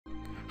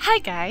Hi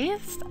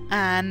guys,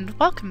 and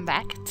welcome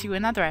back to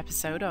another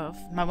episode of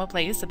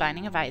MomoPlays The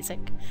Binding of Isaac.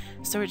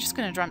 So we're just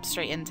going to jump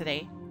straight in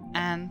today,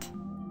 and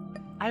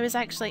I was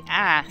actually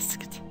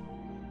asked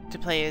to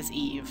play as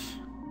Eve.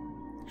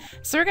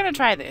 So we're going to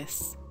try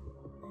this.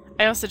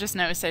 I also just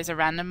noticed there's a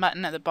random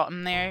button at the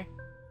bottom there.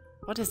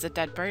 What is a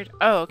dead bird?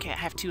 Oh, okay, I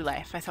have 2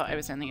 life. I thought I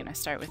was only going to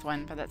start with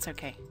 1, but that's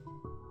okay.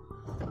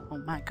 Oh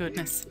my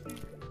goodness.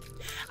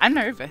 I'm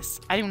nervous.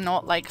 I do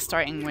not like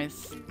starting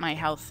with my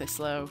health this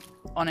low,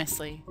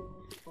 honestly.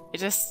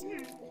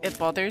 It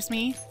bothers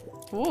me.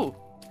 Ooh.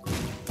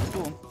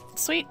 Ooh.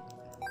 Sweet.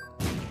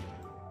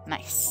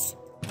 Nice.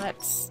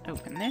 Let's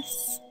open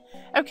this.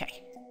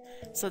 Okay.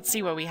 So let's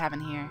see what we have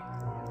in here.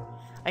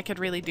 I could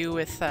really do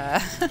with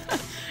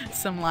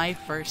some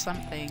life or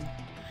something.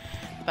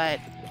 But,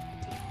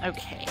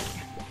 okay.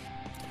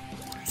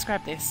 Let's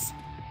grab this.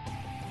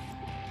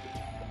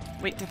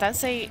 Wait, did that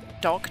say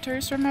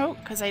doctor's remote?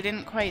 Because I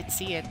didn't quite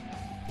see it.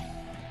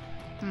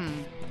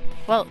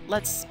 Well,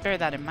 let's bear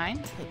that in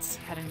mind. Let's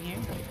head in here.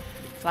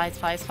 Flies,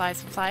 flies,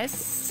 flies,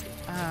 flies.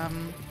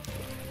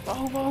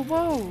 Whoa, whoa,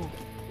 whoa.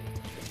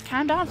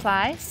 Calm down,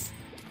 flies.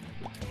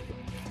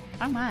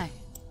 Oh my.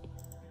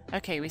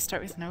 Okay, we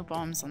start with no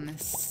bombs on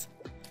this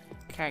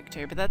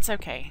character, but that's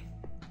okay.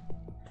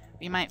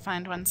 We might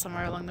find one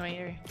somewhere along the way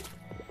here.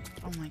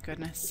 Oh my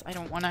goodness. I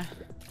don't wanna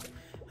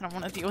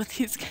deal with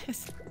these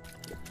guys.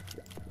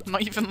 I'm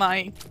not even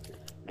lying.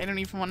 I don't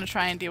even want to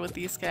try and deal with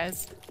these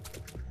guys.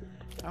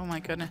 Oh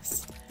my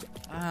goodness.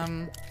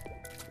 I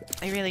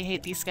really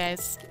hate these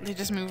guys. They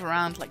just move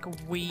around like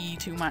way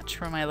too much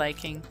for my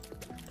liking.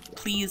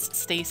 Please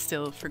stay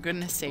still, for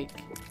goodness sake.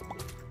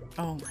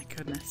 Oh my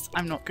goodness.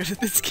 I'm not good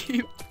at this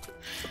game.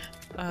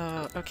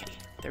 Okay.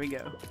 There we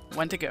go.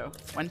 1 to go.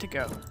 1 to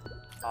go.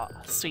 Oh,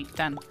 sweet.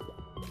 Done.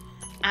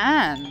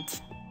 And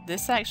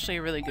this is actually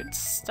a really good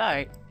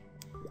start.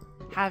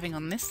 Having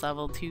on this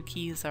level 2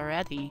 keys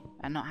already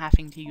and not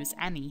having to use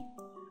any.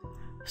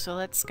 So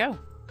let's go.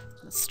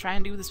 Let's try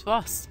and do this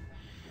boss.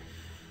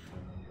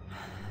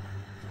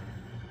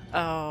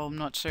 Oh, I'm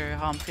not sure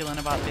how I'm feeling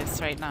about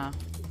this right now.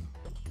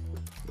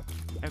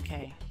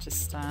 Okay,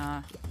 just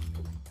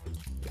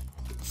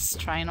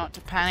try not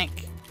to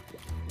panic.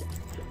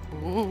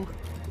 Ooh.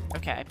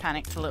 Okay, I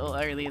panicked a little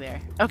early there.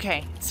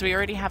 Okay, so we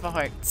already have a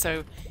heart,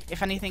 so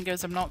if anything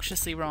goes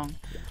obnoxiously wrong,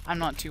 I'm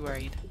not too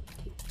worried.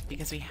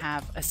 Because we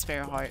have a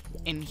spare heart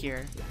in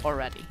here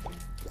already.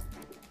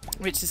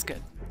 Which is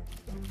good.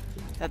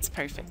 That's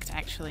perfect,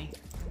 actually.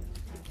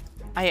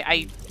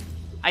 I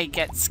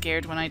get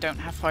scared when I don't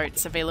have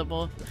hearts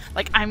available.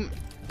 Like,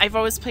 I've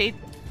always played,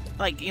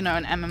 like, you know,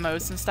 in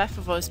MMOs and stuff,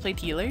 I've always played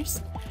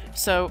healers.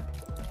 So,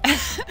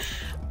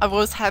 I've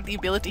always had the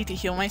ability to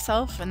heal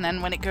myself, and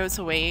then when it goes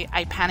away,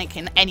 I panic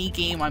in any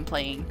game I'm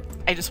playing.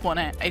 I just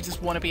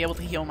wanna be able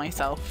to heal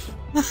myself.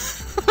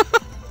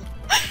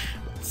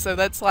 So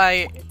that's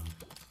why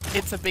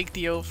it's a big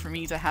deal for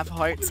me to have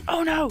hearts.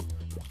 Oh no!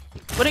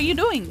 What are you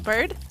doing,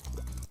 bird?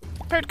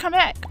 Bird, come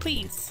back,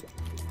 please.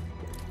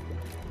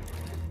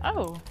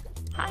 Oh,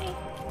 hi.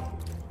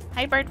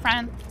 Hi, bird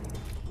friend.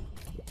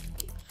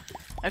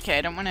 Okay,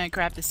 I don't want to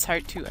grab this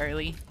heart too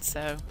early,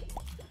 so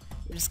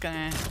I'm just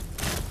gonna...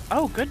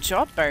 Oh, good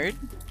job, bird.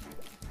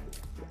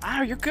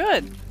 Wow, you're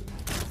good.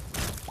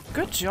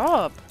 Good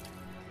job.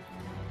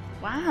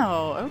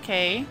 Wow,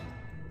 okay.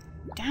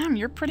 Damn,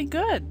 you're pretty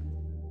good.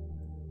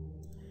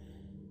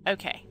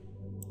 Okay,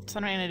 so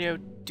what I'm gonna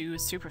do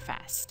super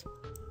fast.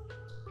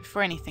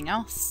 Before anything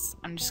else,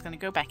 I'm just gonna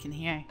go back in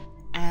here,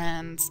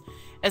 and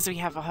as we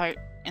have a heart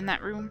in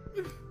that room,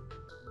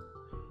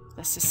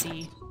 let's just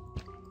see.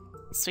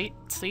 Sweet,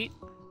 sweet.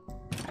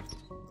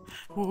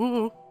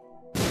 Ooh.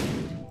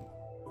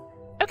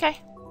 Okay,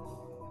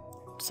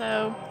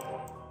 so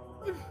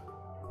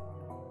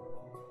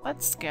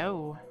let's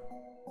go.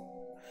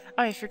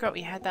 Oh, I forgot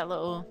we had that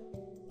little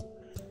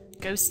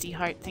ghosty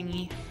heart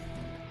thingy.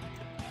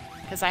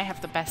 Because I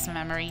have the best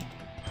memory.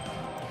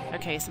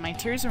 Okay, so my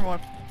tears are more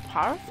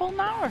powerful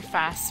now or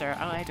faster?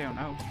 Oh, I don't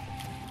know.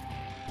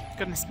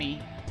 Goodness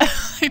me.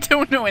 I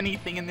don't know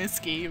anything in this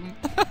game.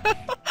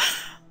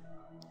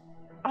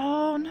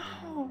 Oh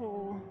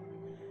no.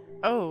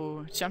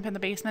 Oh, jump in the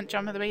basement,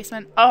 jump in the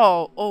basement.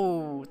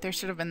 Oh, there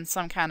should have been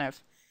some kind of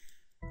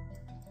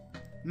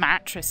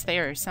mattress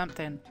there or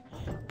something.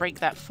 Break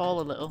that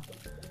fall a little.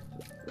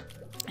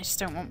 I just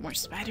don't want more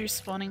spiders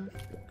spawning.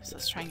 So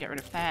let's try and get rid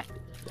of that.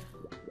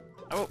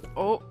 Oh,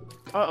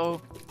 uh-oh.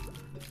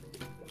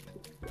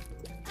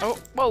 Oh,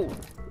 whoa.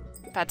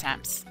 Bad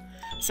times.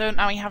 So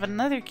now we have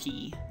another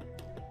key.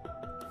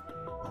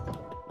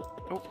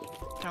 Oh,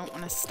 don't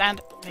want to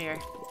stand there.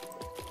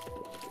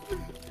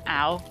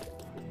 Ow.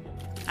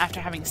 After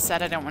having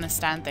said I don't want to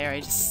stand there, I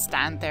just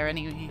stand there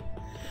anyway.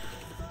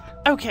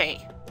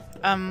 Okay.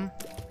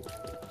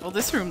 Well,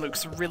 this room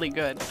looks really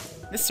good.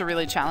 This is a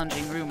really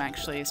challenging room,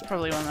 actually. It's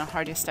probably one of the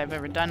hardest I've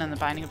ever done in The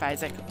Binding of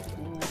Isaac.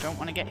 Ooh, don't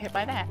want to get hit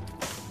by that.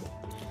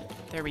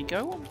 There we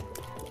go.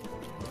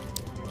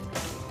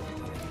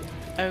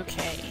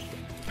 Okay,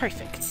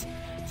 perfect. So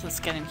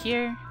let's get in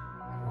here.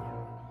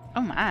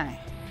 Oh my.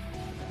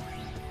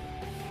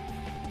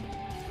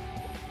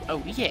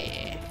 Oh,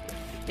 yeah.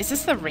 Is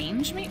this the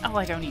range meat? Oh,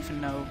 I don't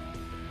even know.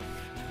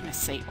 For goodness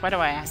sake, why do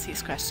I ask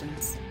these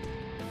questions?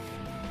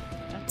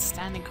 Don't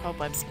stand in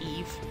cobwebs,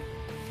 Eve.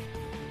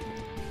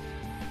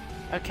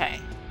 Okay.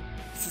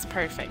 This is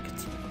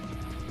perfect.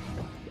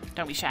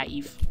 Don't be shy,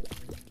 Eve.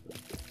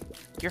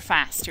 You're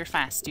fast, you're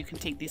fast. You can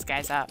take these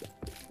guys up.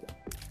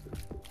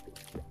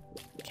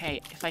 Okay,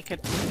 if I could...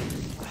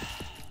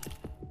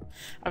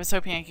 I was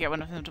hoping I could get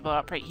one of them to blow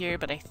up right here,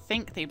 but I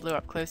think they blew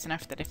up close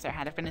enough that if there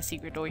had been a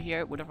secret door here,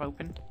 it would have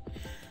opened.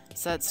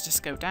 So let's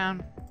just go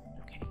down.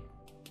 Okay.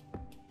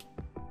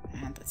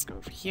 And let's go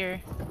over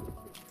here.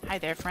 Hi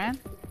there, Fran.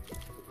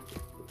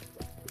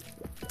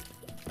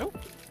 Oh.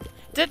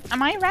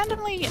 Am I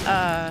randomly,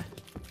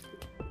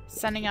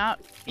 sending out...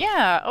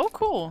 Yeah, oh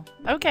cool.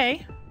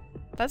 Okay.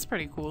 That's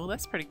pretty cool,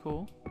 that's pretty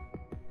cool.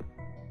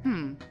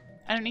 I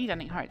don't need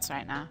any hearts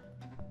right now.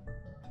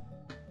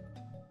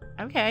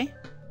 Okay.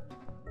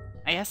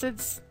 I guess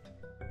it's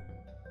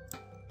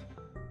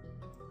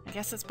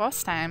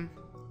boss time.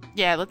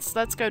 Yeah, let's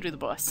go do the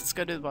boss. Let's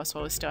go do the boss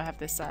while we still have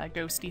this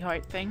ghosty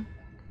heart thing.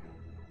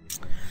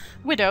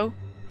 Widow.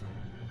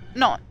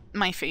 Not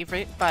my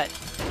favorite, but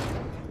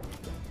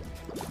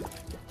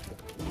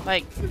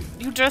like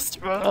you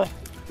just well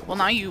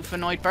now you've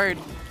annoyed bird.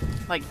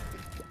 Like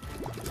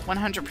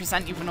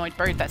 100% you've annoyed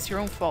bird. That's your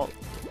own fault.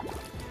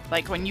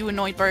 Like when you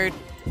annoy bird,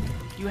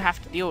 you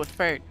have to deal with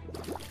bird.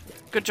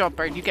 Good job,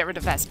 bird. You get rid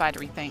of that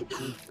spidery thing.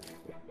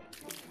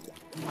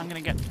 I'm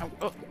gonna get...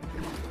 Oh,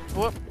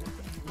 whoop.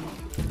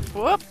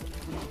 Whoop.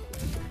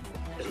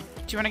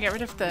 Do you want to get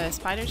rid of the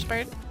spiders,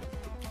 bird?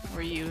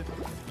 Or you...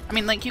 I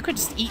mean, like, you could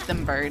just eat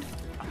them, bird.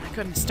 Oh my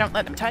goodness, don't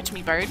let them touch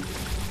me, bird.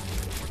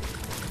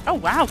 Oh,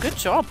 wow. Good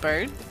job,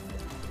 bird.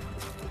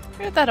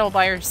 You did that all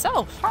by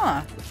yourself,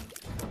 huh?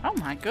 Oh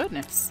my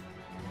goodness.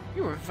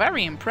 You were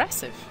very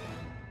impressive.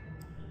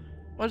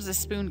 What does this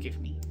spoon give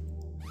me?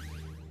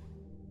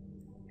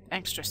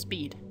 Extra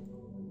speed.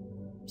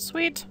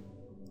 Sweet.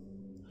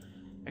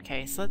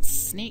 Okay, so let's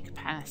sneak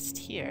past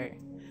here.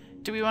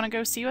 Do we want to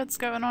go see what's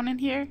going on in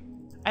here?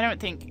 I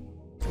don't think...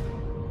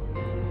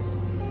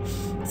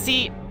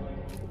 See,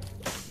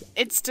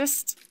 it's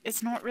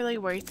not really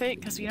worth it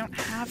because we don't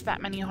have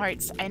that many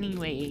hearts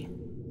anyway.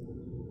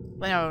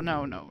 No.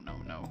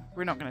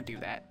 We're not going to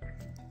do that.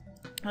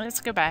 Let's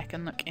go back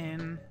and look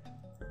in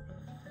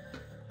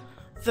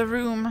the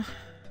room.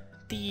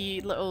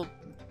 The little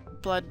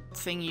blood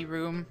thingy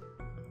room.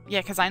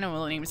 Yeah, because I know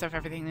all the names of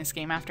everything in this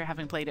game after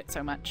having played it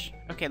so much.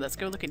 Okay, let's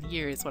go look in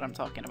here is what I'm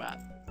talking about.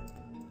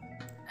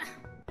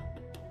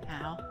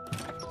 Ow.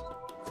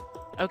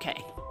 Okay.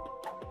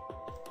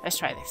 Let's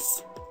try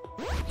this.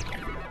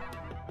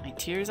 My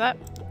tears up.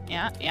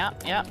 Yeah.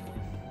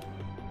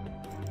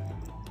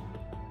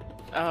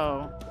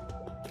 Oh.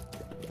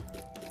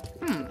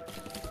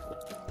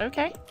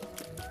 Okay.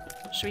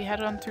 Should we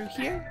head on through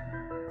here?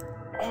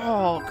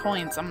 Oh,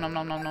 coins. Nom.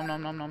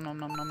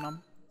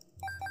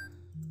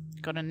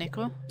 Got a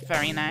nickel.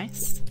 Very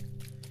nice.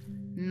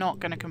 Not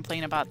gonna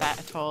complain about that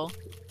at all.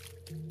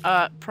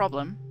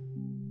 Problem.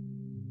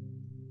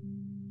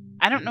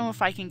 I don't know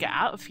if I can get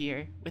out of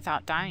here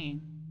without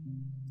dying.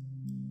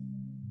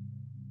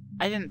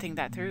 I didn't think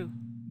that through.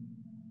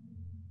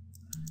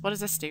 What does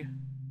this do?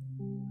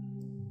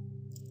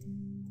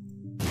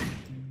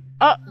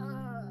 Oh!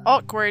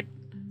 Awkward.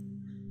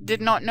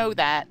 Did not know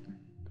that.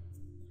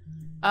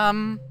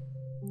 Well,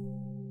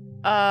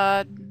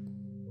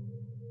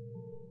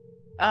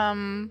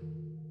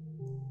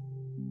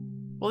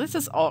 this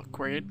is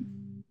awkward.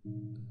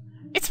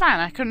 It's fine,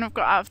 I couldn't have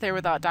got out of there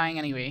without dying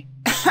anyway.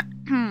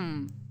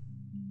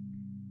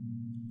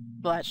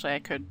 Well, actually I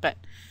could, but...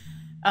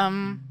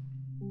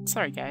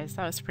 Sorry guys,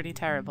 that was pretty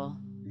terrible.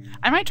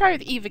 I might try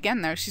with Eve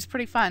again though, she's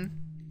pretty fun.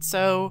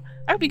 So,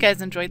 I hope you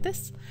guys enjoyed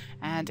this,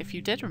 and if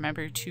you did,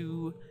 remember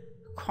to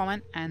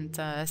comment and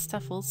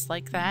stuffles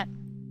like that.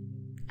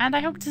 And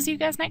I hope to see you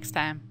guys next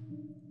time.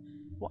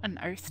 What on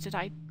earth did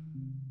I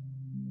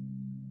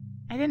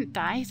didn't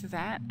die to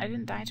that. I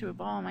didn't die to a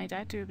bomb. I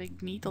died to a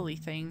big needly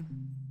thing.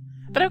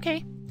 But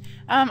okay.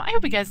 I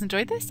hope you guys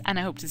enjoyed this, and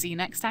I hope to see you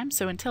next time.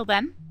 So until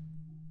then,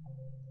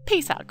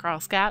 peace out, Girl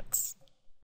Scouts.